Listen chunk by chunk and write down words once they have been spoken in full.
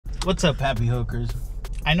What's up, happy hookers?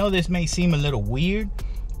 I know this may seem a little weird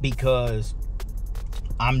because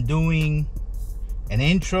I'm doing an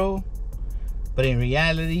intro, but in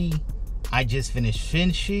reality I just finished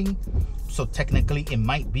fishing, so technically it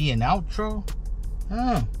might be an outro.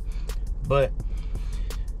 But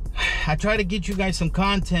I try to get you guys some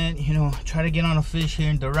content, you know, try to get on a fish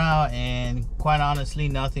here in Doral, and quite honestly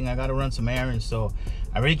nothing. I gotta run some errands, so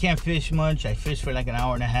I really can't fish much. I fished for like an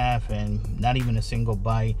hour and a half and not even a single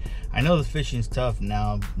bite. I know the fishing's tough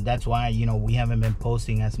now. That's why, you know, we haven't been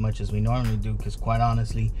posting as much as we normally do, because quite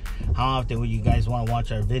honestly, how often would you guys want to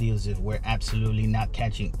watch our videos if we're absolutely not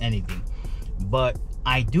catching anything? But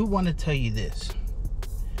I do want to tell you this.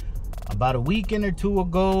 About a weekend or two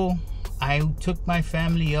ago, I took my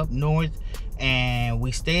family up north and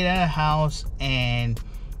we stayed at a house, and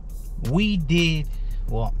we did,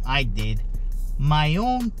 well, I did my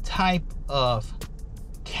own type of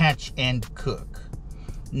catch and cook.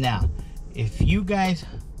 Now, if you guys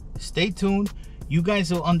stay tuned, you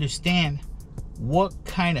guys will understand what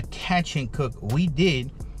kind of catch and cook we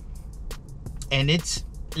did. And it's,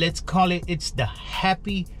 let's call it, it's the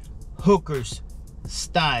happy Hookerz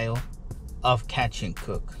style of catch and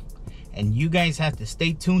cook. And you guys have to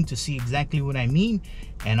stay tuned to see exactly what I mean.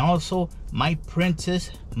 And also, my princess,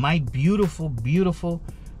 my beautiful, beautiful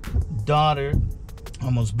daughter,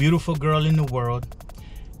 most beautiful girl in the world,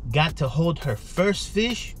 got to hold her first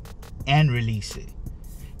fish and release it.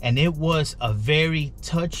 And it was a very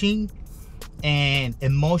touching and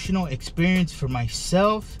emotional experience for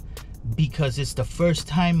myself, because it's the first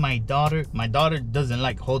time my daughter doesn't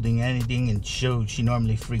like holding anything, and she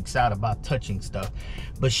normally freaks out about touching stuff,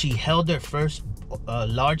 but she held her first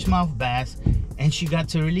largemouth bass and she got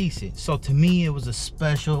to release it. So to me, it was a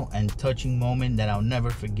special and touching moment that I'll never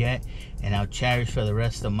forget and I'll cherish for the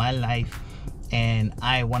rest of my life. And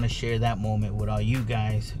I want to share that moment with all you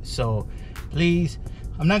guys. So please,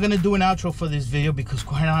 I'm not gonna do an outro for this video because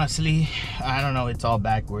quite honestly, I don't know, it's all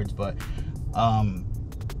backwards, but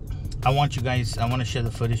I want to share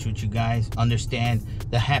the footage with you guys, understand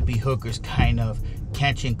the happy Hookerz kind of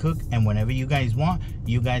catch and cook. And whenever you guys want,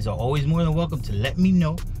 you guys are always more than welcome to let me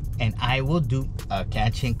know, and I will do a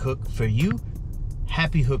catch and cook for you,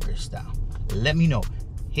 happy Hookerz style. Let me know,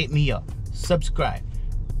 hit me up, subscribe,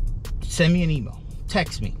 send me an email,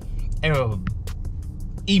 text me,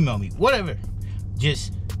 email me, whatever.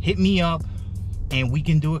 Just hit me up and we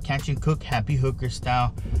can do a catch and cook happy Hookerz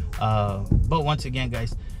style. But once again,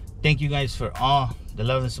 guys, thank you guys for all the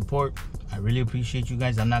love and support. I really appreciate you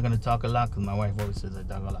guys. I'm not gonna talk a lot because my wife always says I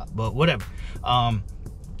talk a lot, but whatever.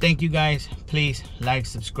 Thank you guys. Please like,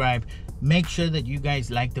 subscribe. Make sure that you guys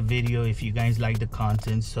like the video if you guys like the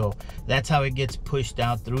content. So that's how it gets pushed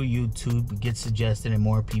out through YouTube. It gets suggested and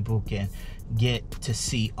more people can get to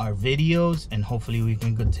see our videos, and hopefully we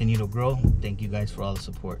can continue to grow. Thank you guys for all the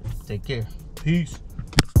support. Take care. Peace.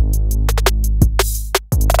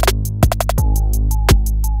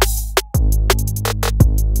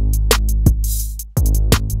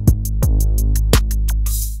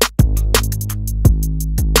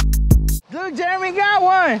 Look, Jeremy got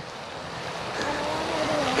one.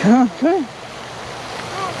 Come on, come on.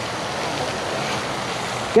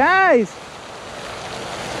 Guys,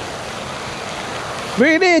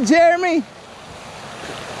 bring it in, Jeremy.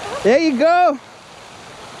 There you go.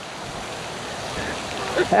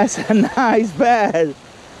 That's a nice bass.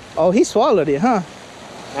 Oh, he swallowed it, huh?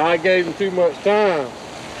 I gave him too much time.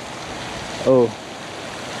 Oh.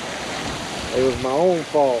 It was my own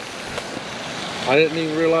fault. I didn't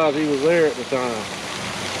even realize he was there at the time.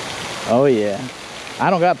 Oh yeah. I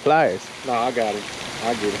don't got pliers. No, I got him.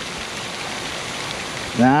 I get him.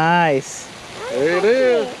 Nice. There it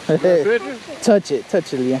is. Touch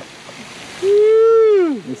it, Leah.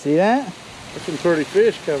 Woo. You see that? There's some pretty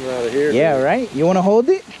fish coming out of here. Yeah, right? You want to hold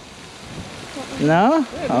it? No?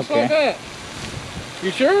 Yeah, just okay. like that. You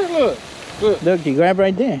sure? Look. Look. Look, you grab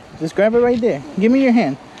right there. Just grab it right there. Give me your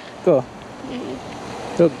hand. Go.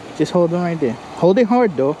 Look, just hold it right there. Hold it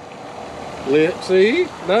hard though. See?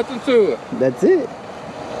 Nothing to it. That's it.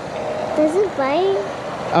 Does it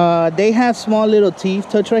bite? They have small little teeth.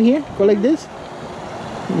 Touch right here. Go like this.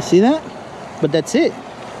 You see that? But that's it.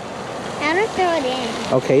 How to throw it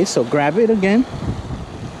in? Okay, so grab it again.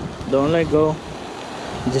 Don't let go.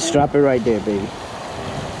 Just drop it right there, baby.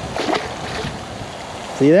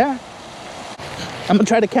 See that? I'm gonna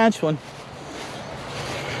try to catch one.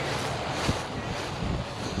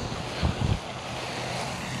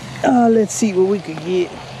 Let's see what we could get.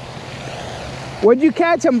 Where'd you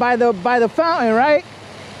catch him? By the fountain, right?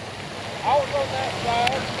 I was on that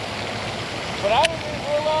side, but I didn't even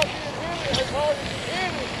realize he was in it as hard as he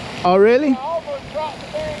hit it. Oh, really? I almost dropped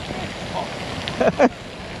the dang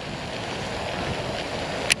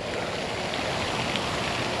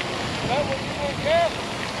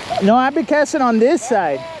No, I've been casting on this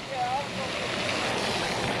side.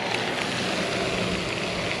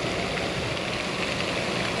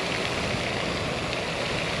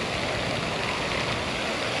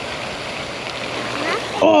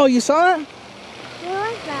 Oh, you saw that?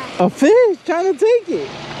 What was that? A fish trying to take it.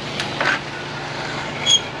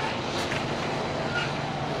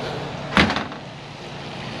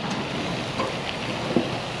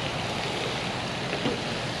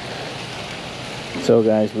 So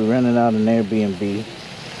guys, we rented out an Airbnb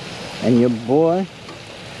and your boy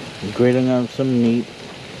is grilling up some meat.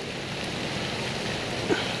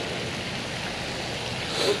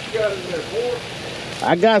 What you got in there, pork?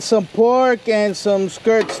 I got some pork and some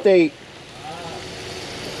skirt steak.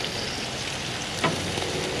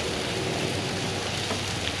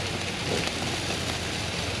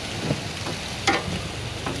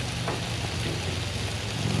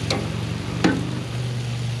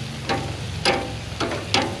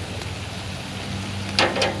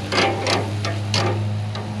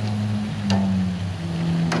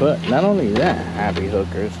 But not only that, happy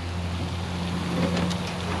hookers,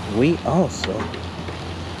 we also,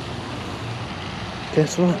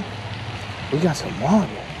 guess what? We got some water.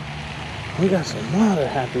 We got some water,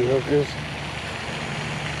 happy hookers.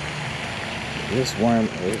 This worm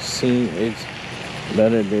is seen its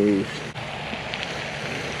better days.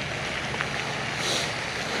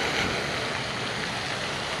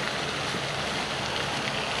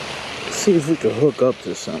 Let's see if we can hook up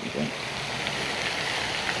to something.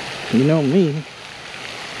 You know me,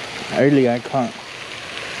 earlier I caught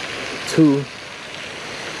two,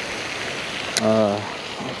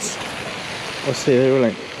 let's say they were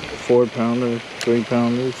like 4-pounders,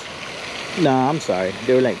 3-pounders. Nah, I'm sorry.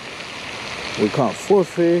 They were like, we caught 4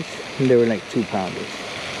 fish and they were like 2-pounders.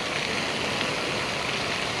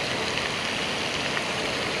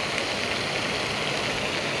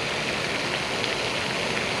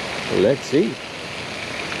 Let's see.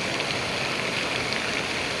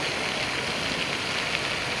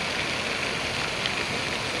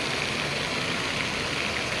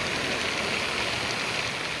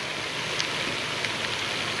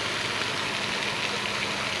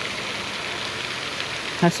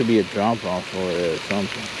 Has to be a drop off or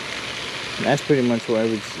something. That's pretty much where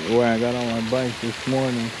I got on my bike this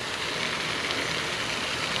morning.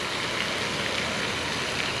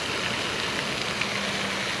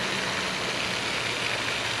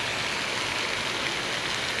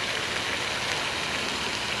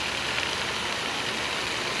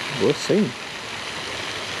 We'll see.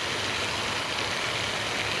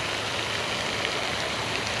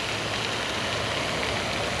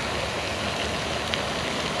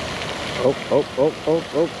 Oh.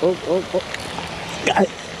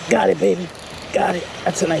 Got it, baby. Got it.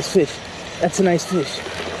 That's a nice fish. That's a nice fish.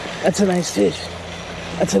 That's a nice fish.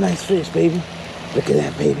 That's a nice fish, baby. Look at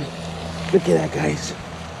that, baby. Look at that, guys.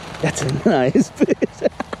 That's a nice fish.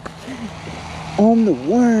 On the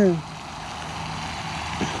worm.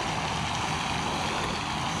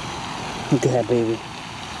 Look at that, baby.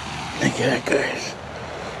 Look at that, guys.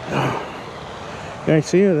 Oh. You guys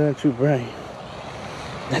see it? That's too bright.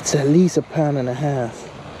 That's at least 1.5 pounds.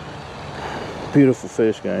 Beautiful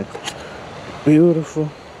fish, guys. Beautiful.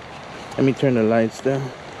 Let me turn the lights down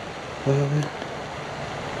a little bit.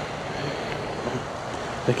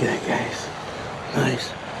 Look at that, guys.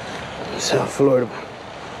 Nice. South Florida.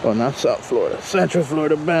 Oh, not South Florida. Central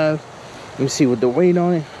Florida bass. Let me see with the weight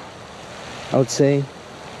on it. I would say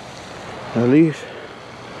at least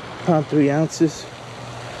pound 3 ounces.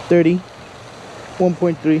 30.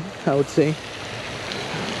 1.3, I would say.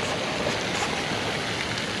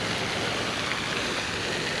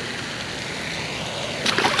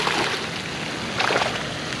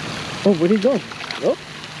 Oh, where'd he go? Oh,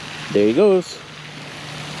 there he goes.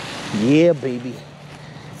 Yeah, baby.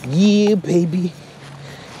 Yeah, baby.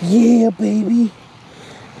 Yeah, baby.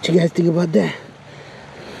 What you guys think about that?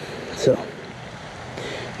 So,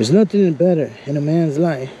 there's nothing better in a man's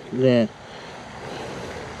life than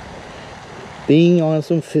being on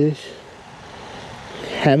some fish,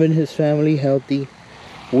 having his family healthy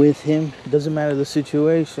with him. Doesn't matter the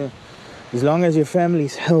situation. As long as your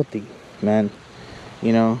family's healthy, man,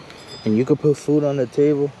 you know, and you can put food on the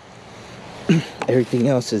table, everything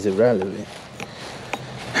else is irrelevant.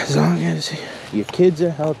 As long as your kids are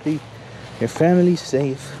healthy, your family's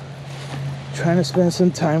safe, trying to spend some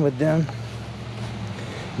time with them,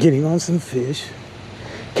 getting on some fish,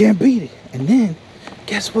 can't beat it. And then,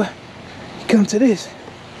 guess what? You come to this.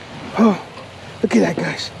 Oh, look at that,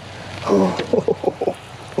 guys. Oh,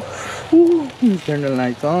 Woo. Turn the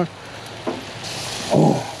lights on.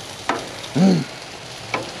 Oh.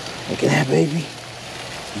 Look at that, baby.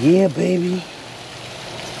 Yeah, baby.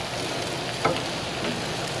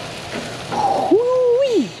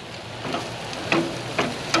 Woo-wee.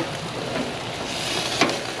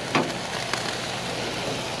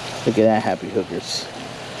 Look at that, happy Hookerz.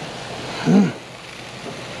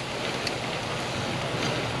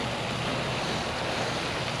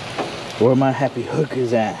 Where my happy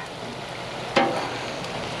Hookerz at?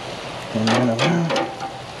 And then around.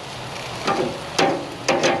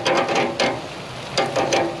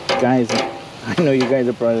 Guys, I know you guys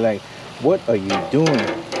are probably like, what are you doing?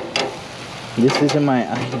 This isn't my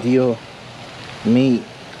ideal meat.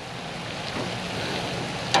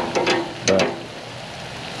 But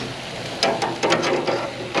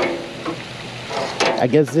I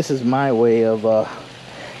guess this is my way of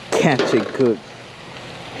catch and cook.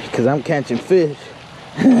 Because I'm catching fish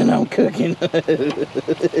and I'm cooking. Let's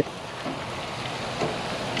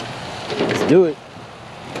do it.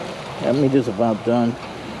 That meat is about done.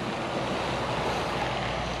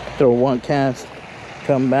 Throw one cast,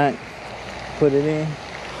 come back, put it in.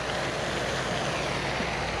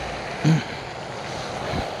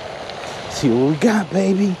 See what we got,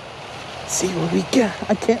 baby. See what we got.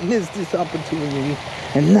 I can't miss this opportunity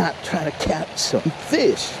and not try to catch some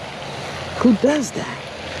fish. Who does that?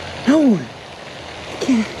 No one.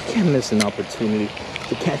 You can't miss an opportunity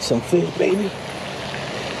to catch some fish, baby.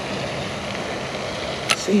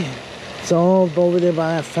 See it? It's all over there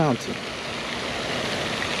by that fountain.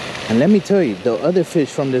 And let me tell you, the other fish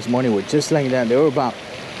from this morning were just like that. They were about a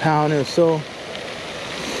pound or so.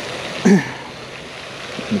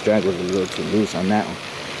 The drag was a little too loose on that one.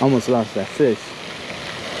 Almost lost that fish.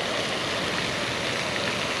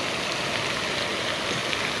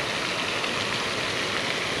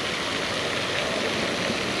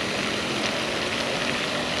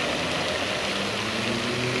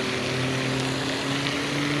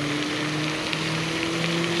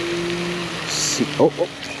 See, oh,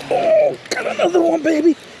 got another one,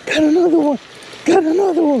 baby. Got another one. Got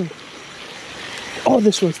another one. Oh,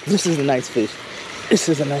 this is a nice fish. This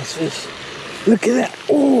is a nice fish. Look at that.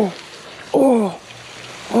 Oh.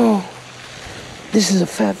 This is a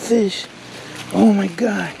fat fish. Oh my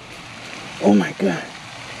God. Oh my God.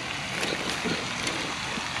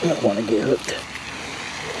 I don't want to get hooked.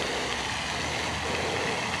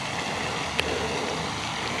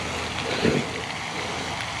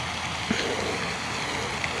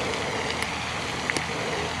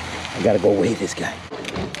 I gotta go weigh this guy.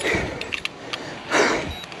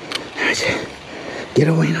 Get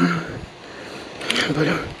a weight on him.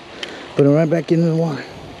 Put him right back into the water.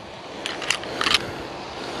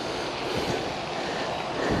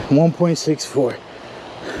 1.64.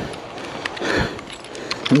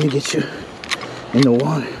 Let me get you in the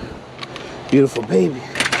water. Beautiful baby.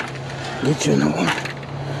 Get you in the water.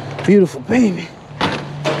 Beautiful baby.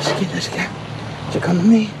 Let's get this guy. Check on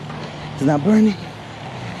me. It's not burning.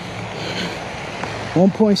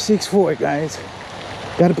 1.64, guys.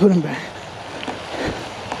 Gotta put him back.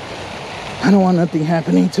 I don't want nothing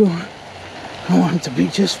happening to him. I want him to be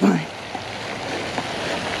just fine.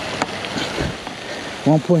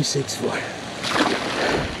 1.64.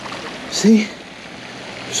 See?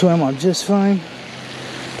 Swam on just fine.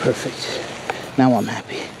 Perfect. Now I'm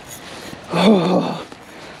happy.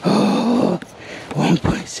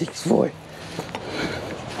 1.64.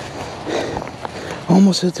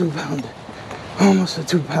 Almost a 2-pounder. Almost a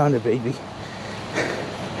 2-pounder, baby.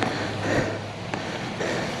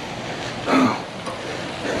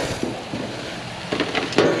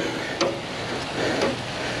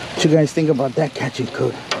 What you guys think about that catch and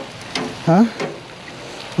cook? Huh?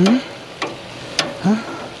 Huh?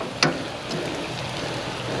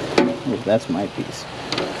 Oh, that's my piece.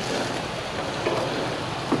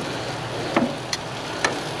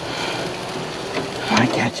 My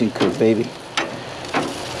catch and cook, baby.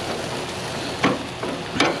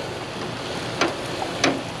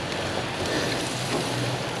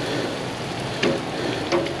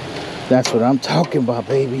 That's what I'm talking about,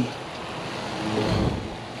 baby.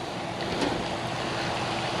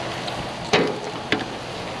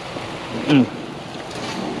 Mm.